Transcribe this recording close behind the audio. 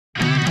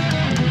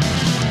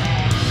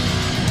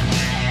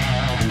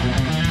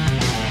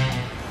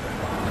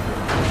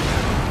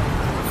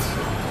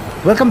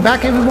Welcome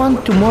back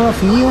everyone to more of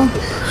Nioh.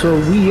 So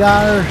we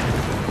are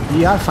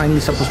finally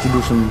supposed to do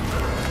some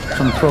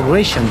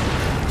progression.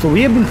 So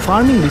we have been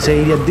farming this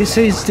area.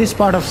 This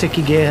part of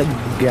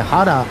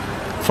Sekigahara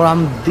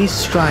from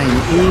this shrine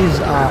is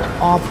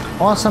a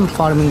awesome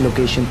farming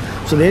location.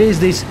 So there is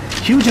this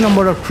huge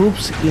number of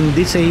troops in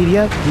this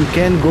area. You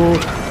can go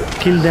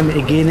kill them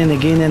again and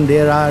again, and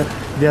there are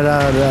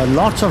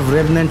lots of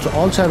revenants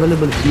also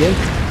available here.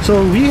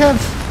 So we have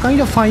kind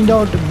of find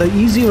out the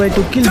easy way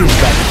to kill these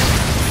guys.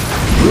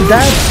 Do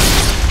that,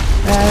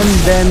 and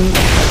then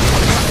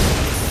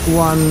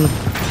one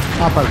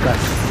uppercut,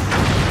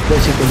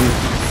 basically.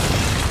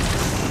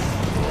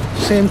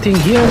 Same thing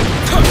here.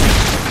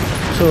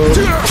 So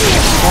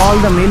all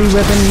the melee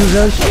weapon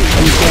users,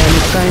 you can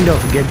kind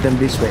of get them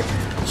this way.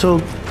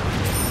 So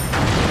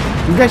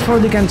you guys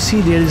probably can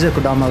see there is a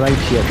Kodama right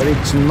here, but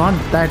it's not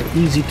that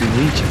easy to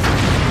reach it.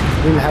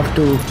 We'll have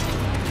to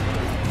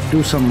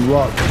do some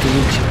work to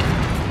reach it.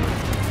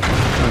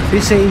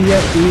 This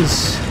area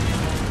is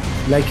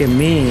like a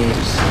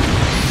maze.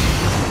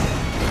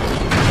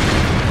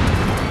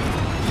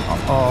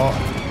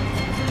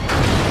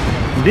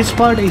 This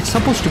part is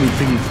supposed to be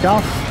pretty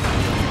tough.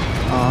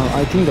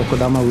 I think the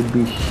Kodama would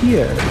be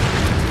here.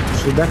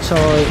 So that's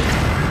our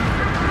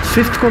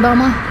 5th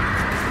Kodama.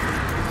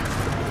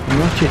 I'm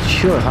not yet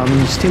sure how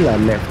many still are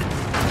left.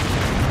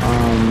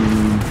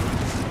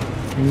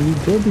 Can we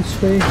go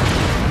this way?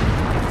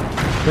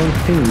 Don't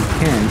think we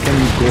can. Can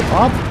we go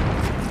up?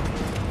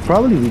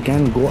 Probably we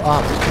can go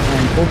up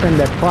and open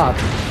that path.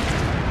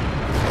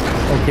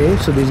 Okay,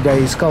 so this guy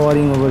is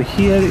covering over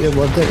here.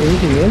 Was there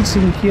anything else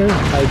in here?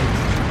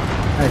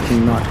 I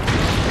think not.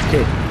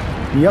 Okay.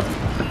 Yep.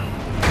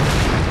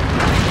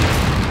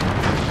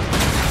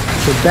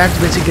 So that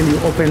basically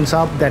opens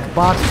up that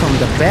path from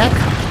the back,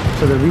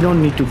 so that we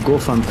don't need to go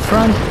from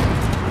front.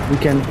 We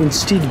can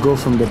instead go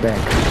from the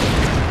back.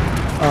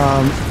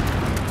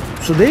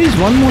 So there is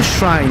one more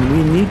shrine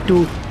we need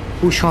to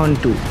push on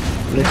to.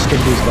 Let's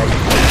take this guy.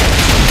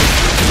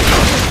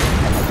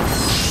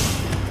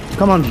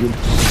 Come on, dude.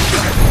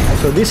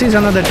 So this is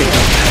another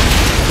technique.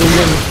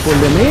 Pull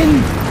them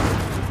in,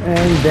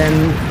 and then...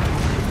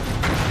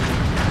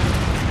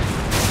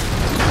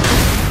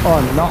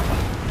 Oh no.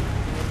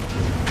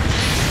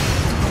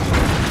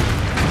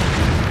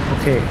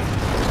 Okay.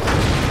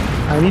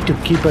 I need to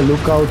keep a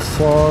lookout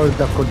for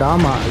the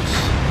Kodamas.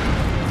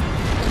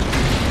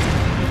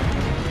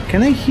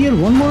 Can I hear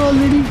one more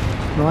already?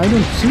 No, I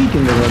don't see it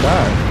in the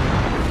radar.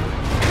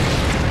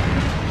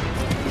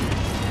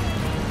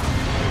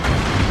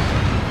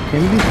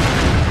 Can we?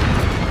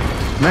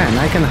 Man,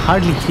 I can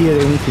hardly hear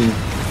anything.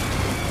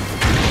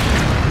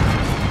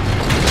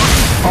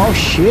 Oh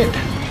shit!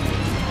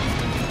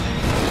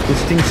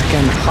 These things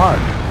can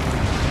hurt.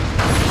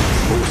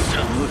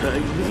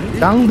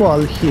 Dung ball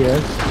here.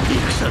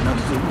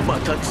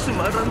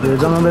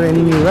 There's another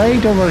enemy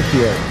right over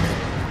here.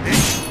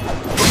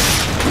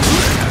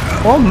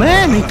 Oh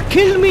man, it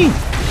killed me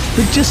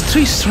with just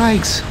 3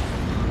 strikes.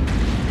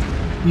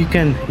 You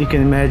can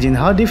imagine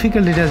how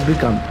difficult it has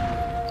become.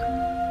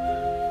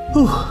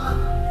 Whew.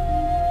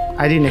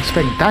 I didn't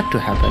expect that to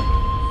happen.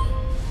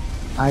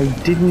 I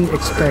didn't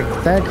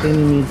expect that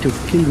enemy to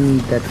kill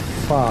me that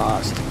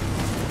fast.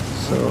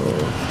 So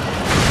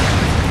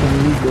can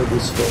we go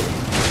this way?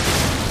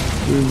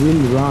 We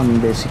will run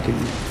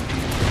basically.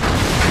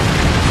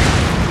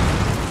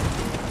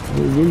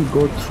 We will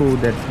go through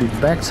that big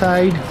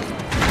backside.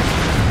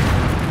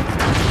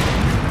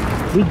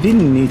 We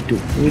didn't need to.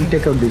 We'll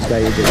take out this guy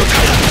again.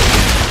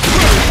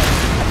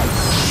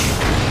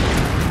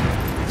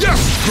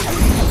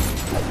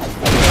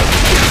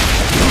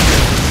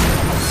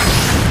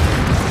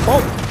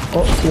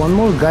 Oh, one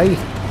more guy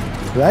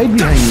right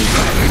behind me.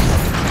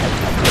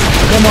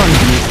 Come on,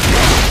 dude.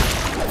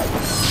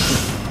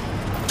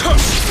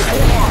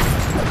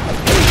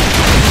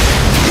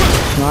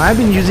 Now I've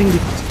been using the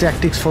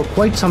tactics for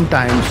quite some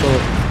time, so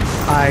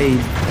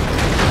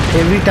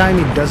every time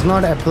it does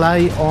not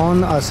apply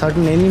on a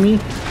certain enemy,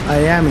 I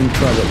am in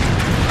trouble.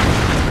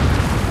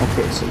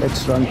 Okay, so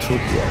let's run through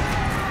here.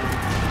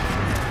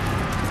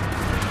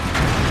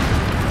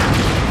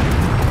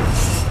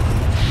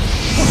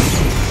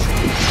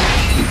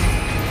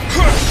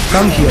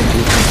 Come here,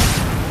 dude.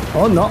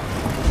 Oh no.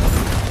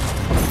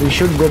 We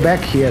should go back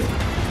here.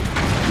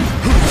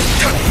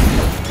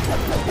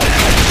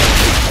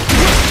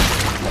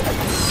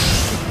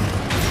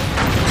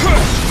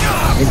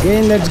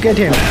 Again, let's get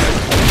him.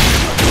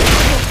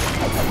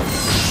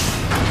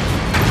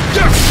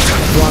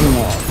 One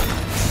more.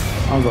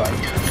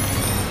 Alright.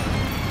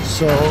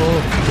 So,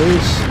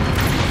 there's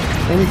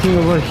anything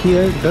over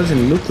here?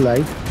 Doesn't look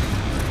like.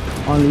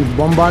 Only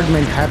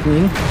bombardment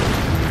happening.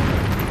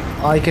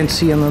 I can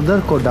see another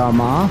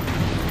Kodama.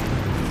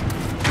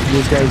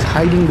 This guy is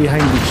hiding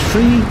behind this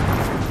tree.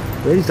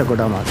 Where is the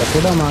Kodama? The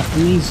Kodama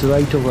is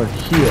right over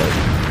here.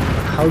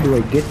 How do I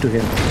get to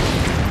him?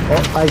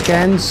 Oh, I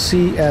can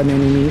see an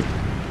enemy.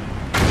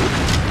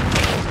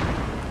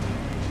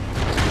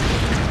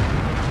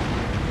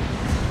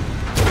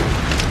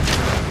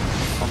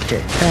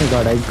 Okay, thank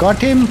God I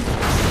got him.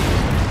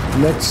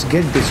 Let's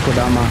get this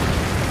Kodama.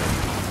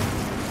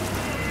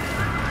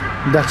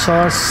 That's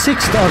our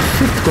 6th or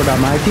 5th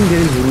Kodama. I think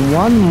there is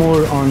one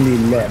more on the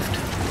left.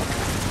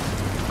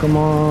 Come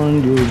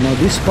on, dude. Now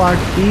this part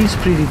is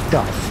pretty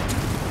tough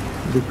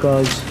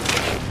because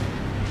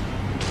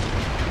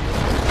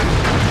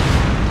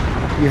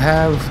you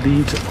have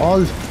these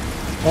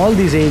all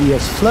these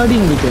areas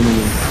flooding with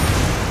enemies.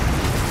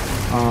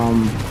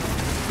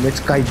 Let's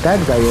kite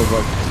that guy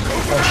over.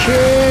 Oh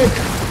shit!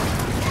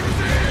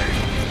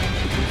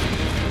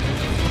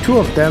 2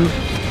 of them.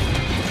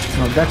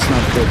 No, that's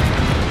not good.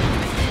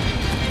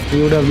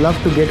 We would have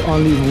loved to get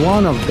only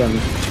one of them.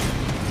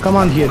 Come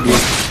on here, dude.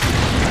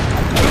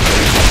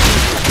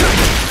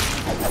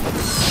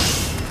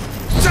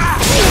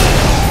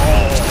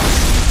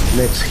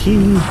 Let's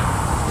heal.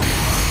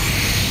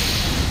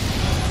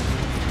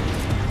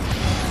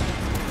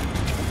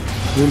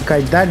 We'll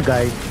kite that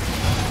guy.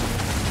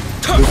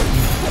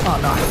 Oh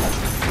no.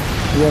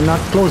 We are not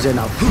close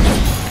enough.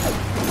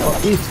 Oh,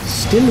 if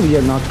still we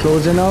are not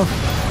close enough.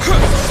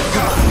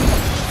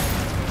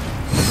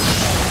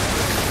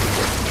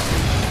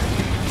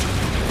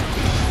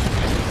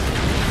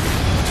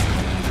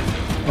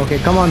 Okay,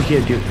 come on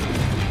here, dude.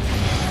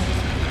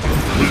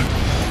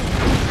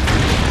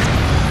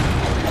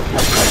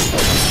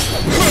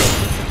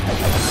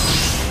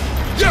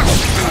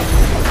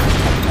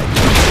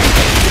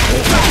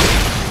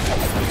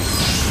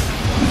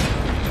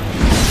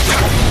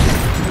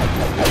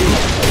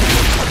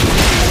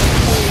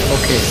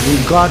 Okay, we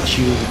got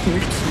you.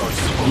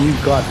 We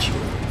got you.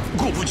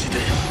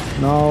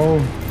 Now,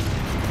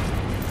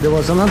 there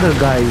was another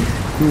guy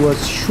who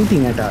was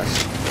shooting at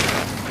us.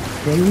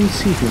 Can we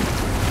see him?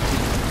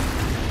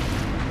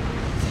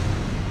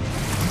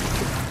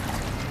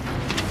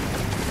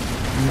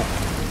 No.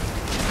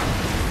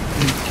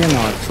 We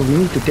cannot, so we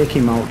need to take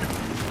him out.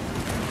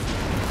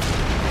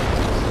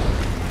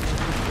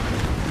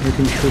 Let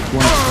him shoot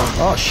one shot.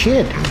 Oh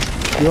shit!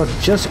 He was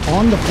just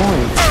on the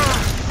point.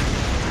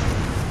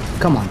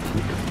 Come on,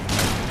 dude.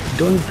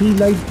 Don't be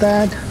like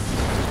that.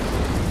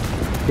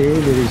 Okay,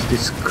 there is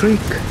this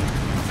creek.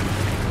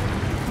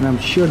 And I'm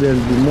sure there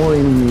will be more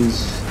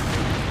enemies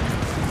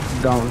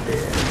down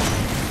there.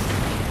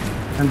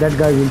 And that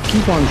guy will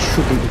keep on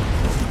shooting.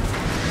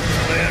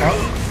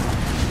 Oh.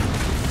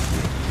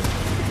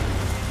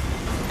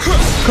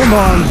 Come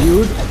on,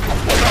 dude.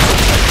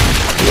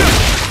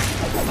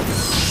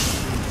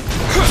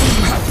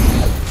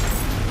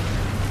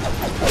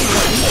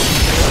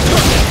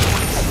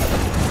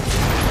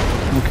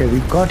 Okay, we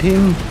got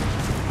him.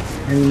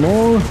 Any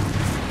more?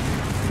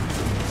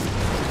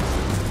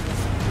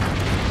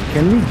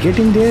 Can we get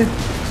in there?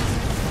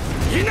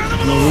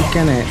 No, we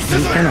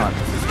cannot.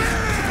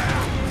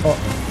 Oh.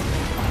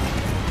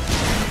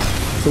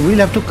 So we'll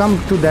have to come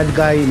to that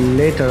guy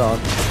later on.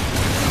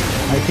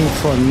 I think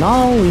for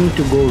now we need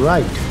to go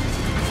right.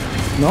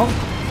 No?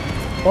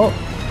 Oh,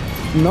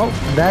 no,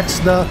 that's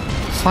the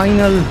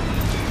final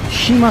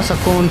Shima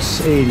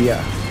Sakon's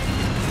area.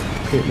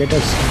 Okay, let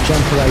us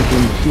jump right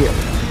in here.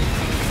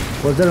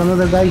 Was there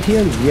another guy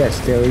here? Yes,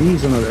 there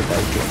is another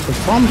guy here. So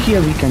from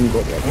here we can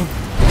go there.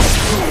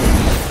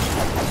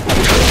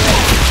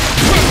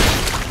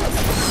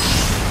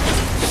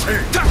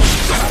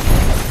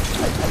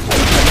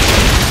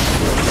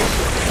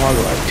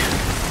 Alright.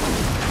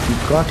 We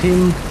got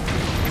him.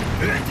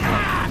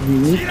 We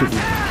need to be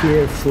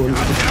careful.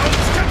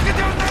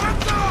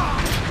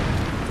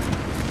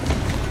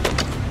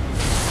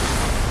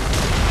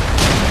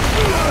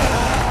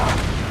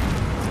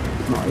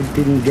 No, it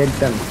didn't get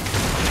them.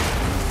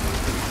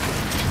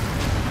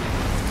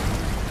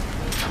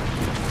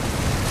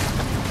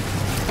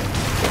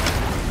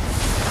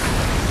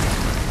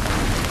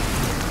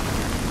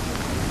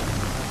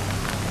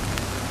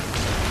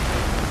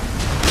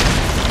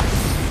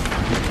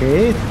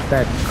 Okay,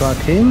 that got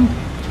him.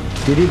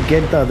 Did it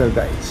get the other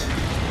guys?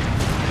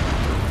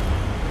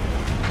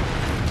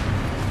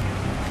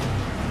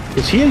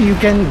 Because here you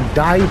can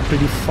die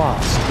pretty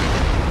fast.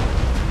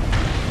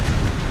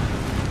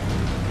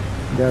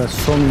 There are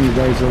so many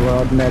guys over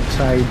on that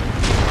side.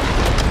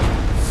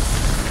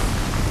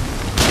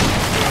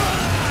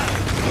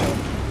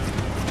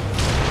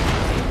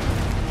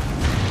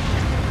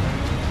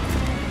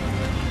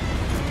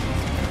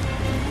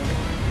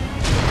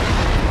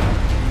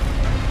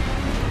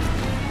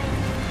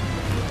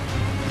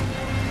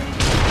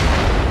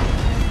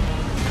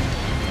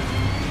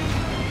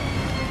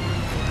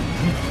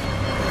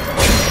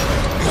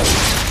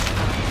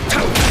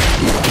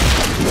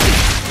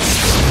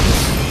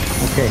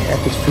 Okay, at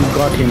least we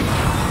got him.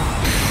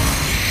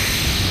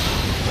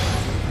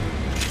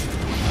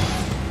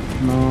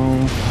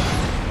 No,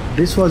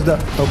 this was the...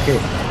 okay.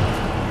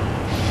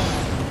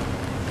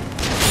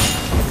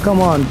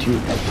 Come on,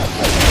 dude.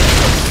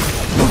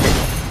 Okay.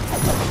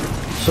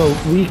 So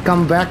we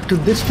come back to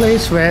this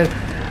place where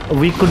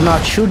we could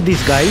not shoot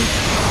this guy.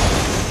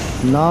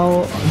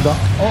 Now the...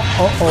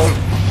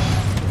 oh.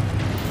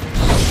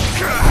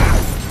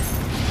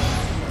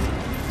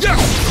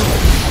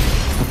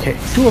 Okay,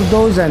 2 of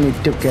those and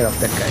it took care of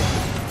that guy.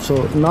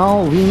 So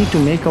now we need to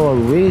make our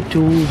way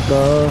to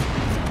the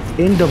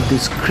end of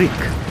this creek,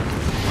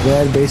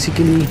 where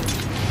basically...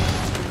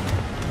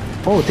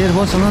 Oh, there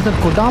was another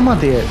Kodama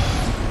there.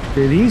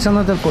 There is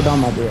another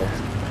Kodama there.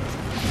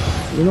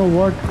 You know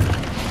what?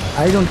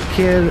 I don't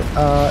care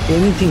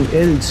anything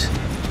else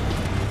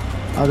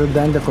other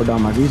than the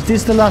Kodamas. Is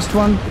this the last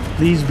one?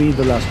 Please be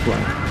the last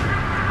one.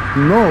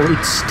 No,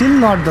 it's still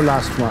not the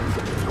last one.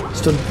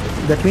 So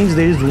that means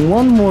there is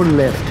one more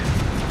left.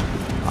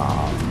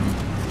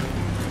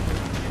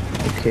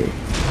 Okay.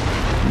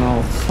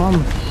 Now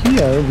from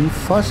here we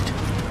first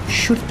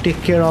should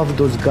take care of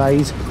those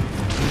guys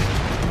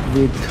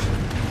with...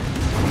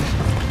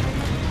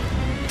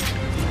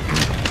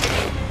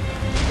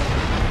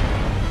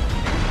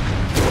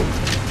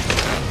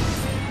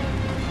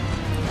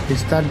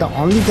 Is that the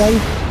only guy?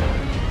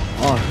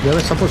 Oh, there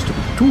were supposed to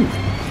be 2.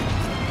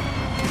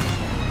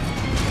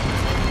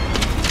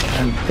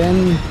 And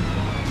then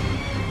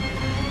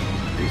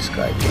this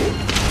guy.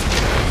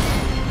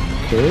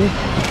 Okay,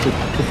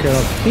 took care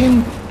of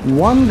him.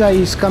 One guy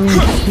is coming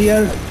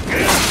here.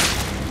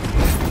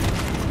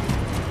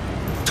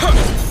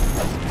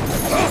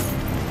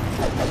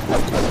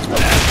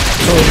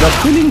 So the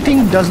killing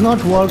thing does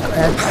not work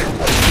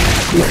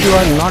if you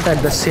are not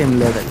at the same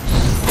level.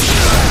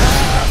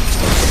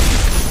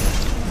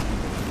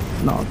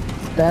 Now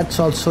that's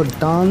also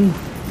done.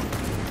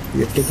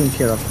 We are taking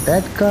care of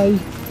that guy.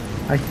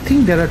 I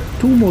think there are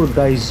 2 more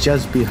guys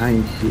just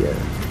behind here.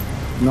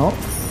 No?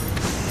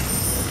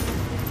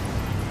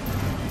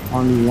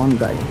 Only one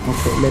guy.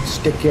 Okay, let's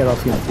take care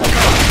of him.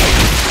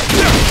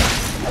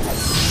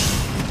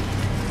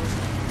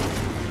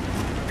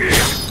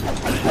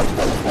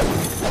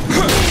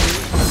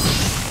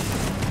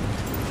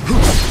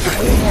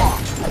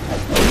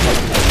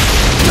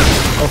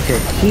 Okay,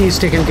 he is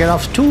taken care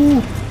of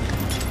too.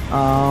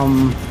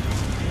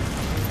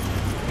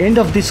 End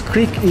of this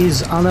creek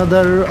is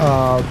another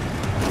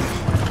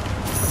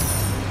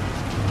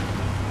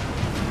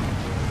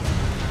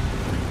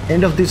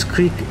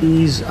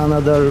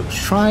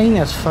shrine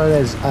as far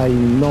as I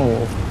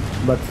know,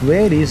 but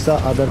where is the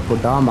other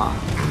Kodama?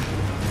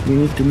 We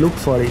need to look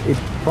for it. It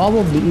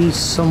probably is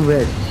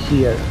somewhere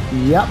here.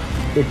 Yep,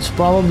 it's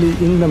probably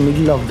in the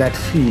middle of that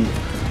field,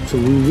 so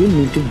we will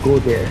need to go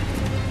there.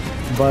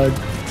 But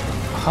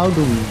how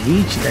do we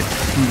reach that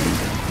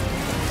field?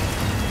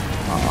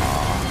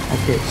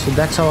 Okay, so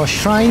that's our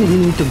shrine we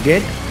need to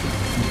get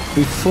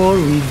before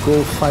we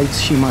go fight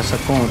Shima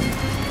Sakon.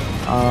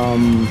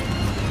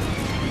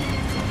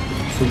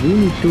 So we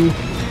need to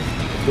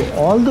go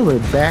all the way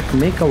back,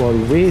 make our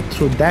way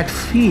through that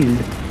field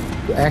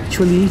to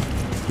actually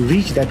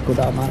reach that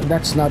Kodama.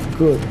 That's not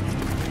good.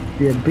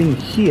 We have been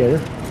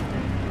here.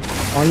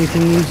 Only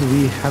thing is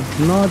we have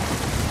not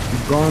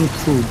gone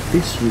through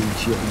this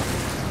region.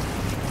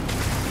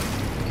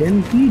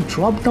 Can we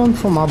drop down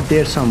from up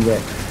there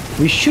somewhere?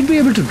 We should be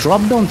able to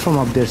drop down from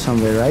up there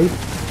somewhere, right?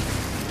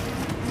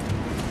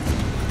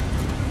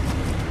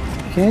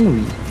 Can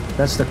we?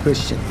 That's the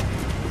question.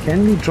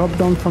 Can we drop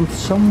down from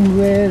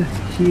somewhere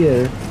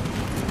here,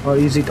 or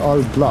is it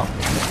all blocked?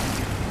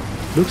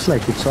 Looks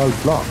like it's all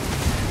blocked.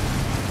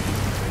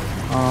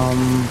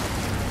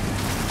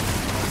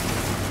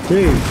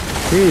 Hey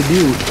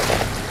dude.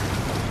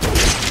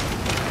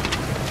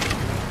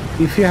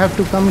 If you have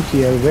to come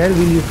here, where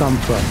will you come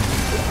from?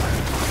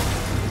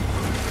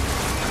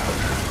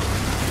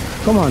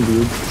 Come on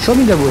dude, show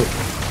me the way.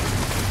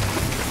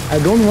 I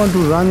don't want to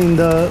run in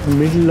the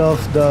middle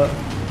of the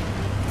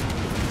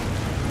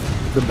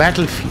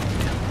battlefield.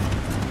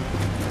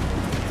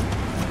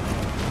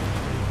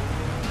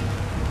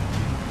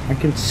 I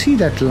can see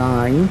that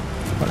line,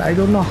 but I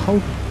don't know how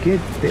to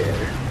get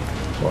there.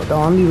 Well, the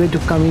only way to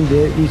come in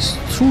there is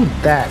through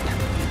that.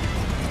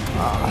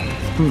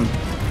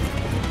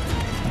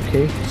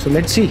 Okay, so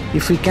let's see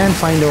if we can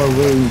find our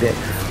way in there.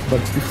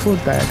 But before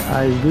that,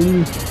 I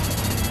will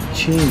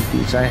change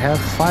this. I have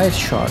fire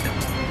shot.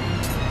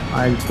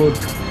 I'll put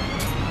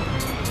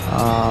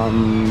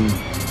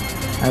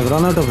I've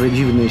run out of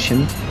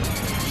rejuvenation,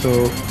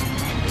 so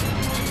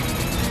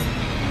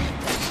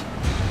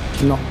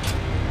no.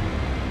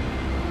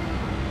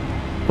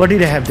 What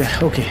did I have there?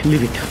 Okay,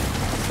 leave it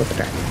for the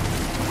time.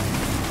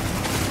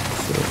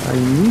 So I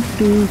need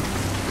to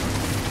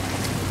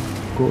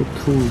go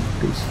through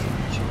this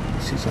region.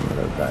 This is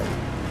another guy.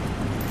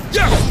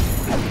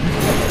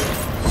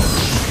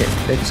 Okay,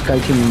 let's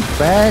kite him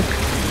back.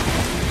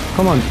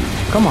 Come on,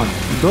 come on,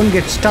 don't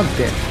get stuck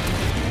there.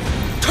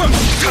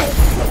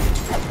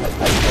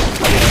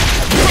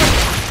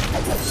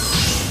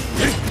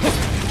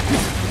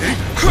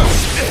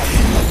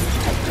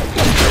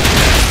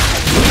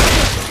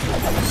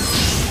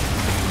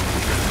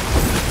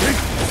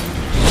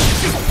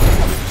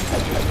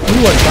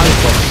 You are done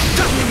for.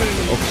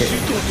 Okay.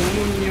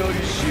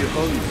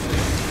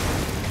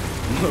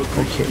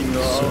 Okay,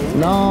 so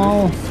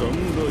now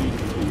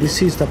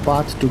this is the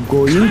path to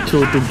go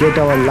into to get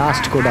our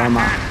last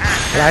Kodama.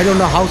 And I don't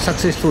know how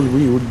successful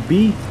we would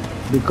be,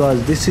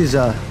 because this is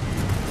a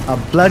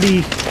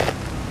bloody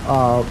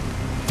uh,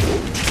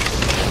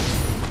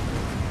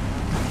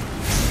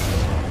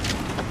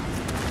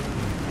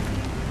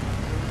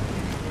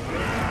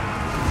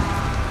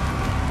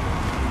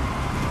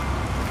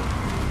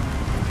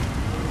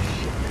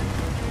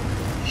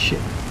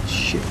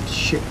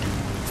 shit.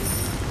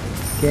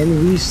 Can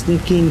we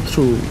sneak in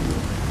through?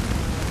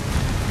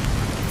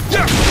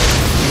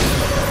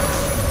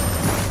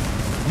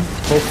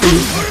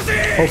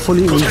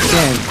 Hopefully we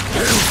can.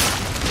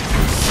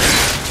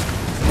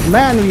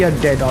 Man, we are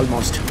dead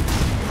almost.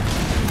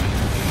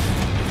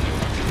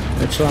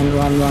 Let's run.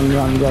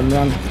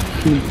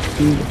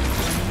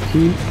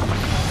 Heal.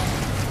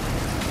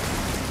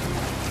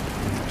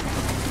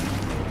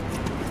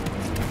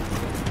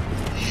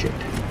 Shit.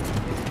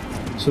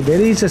 So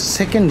there is a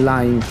second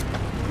line.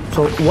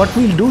 So what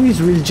we'll do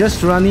is we'll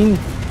just run in,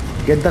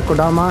 get the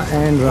Kodama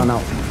and run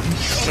out.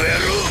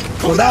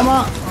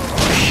 Kodama!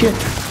 Shit.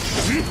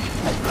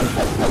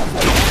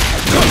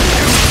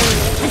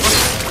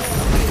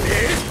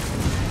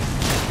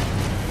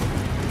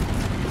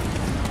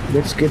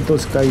 Let's get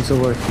those guys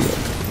over here.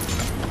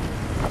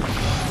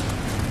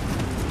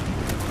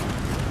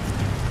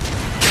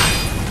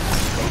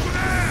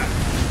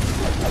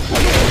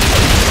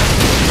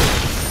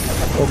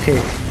 Okay.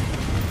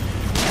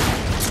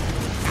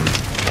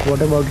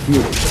 What about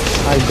you?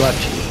 I got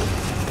you.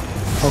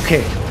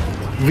 Okay.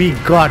 We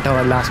got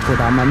our last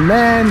Kodama.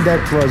 Man,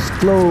 that was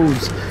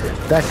close.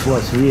 That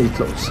was real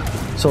close.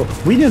 So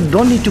we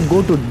don't need to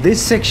go to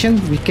this section.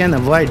 We can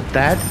avoid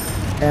that.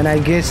 And I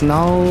guess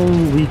now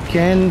we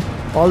can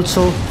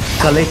also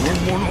collect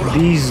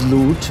these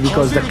loots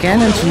because the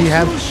cannons, we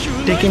have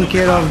taken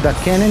care of the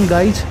cannon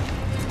guys.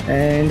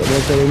 And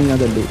was there any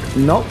other loot?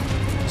 No.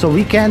 So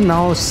we can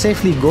now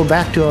safely go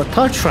back to our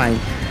third shrine.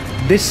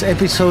 This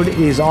episode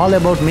is all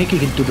about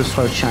making it to the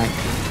third shrine.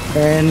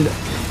 And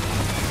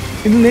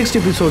in the next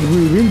episode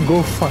we will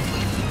go for...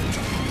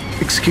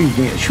 Excuse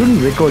me, I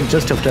shouldn't record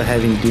just after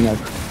having dinner.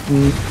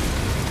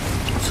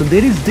 So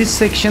there is this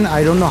section,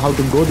 I don't know how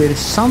to go. There is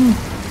some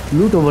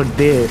loot over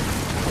there,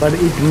 but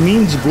it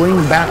means going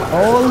back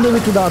all the way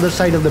to the other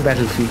side of the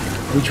battlefield,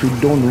 which we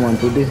don't want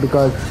to do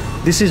because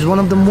this is one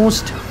of the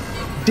most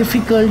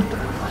difficult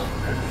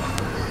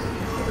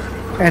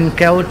and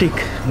chaotic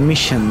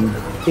mission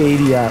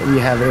area we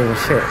have ever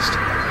faced.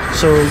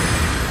 So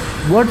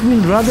what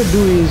we'll rather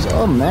do is,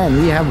 oh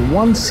man, we have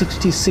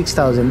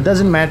 166,000.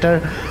 Doesn't matter.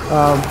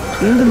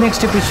 In the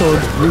next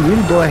episode we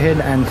will go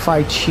ahead and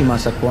fight Shima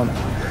Sakon.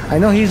 I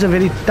know he's a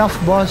very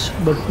tough boss,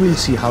 but we'll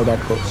see how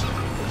that goes.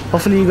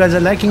 Hopefully you guys are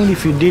liking it.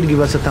 If you did, give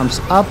us a thumbs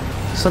up,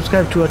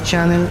 subscribe to our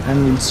channel,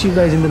 and we'll see you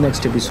guys in the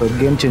next episode.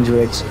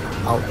 GameChangerX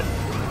out.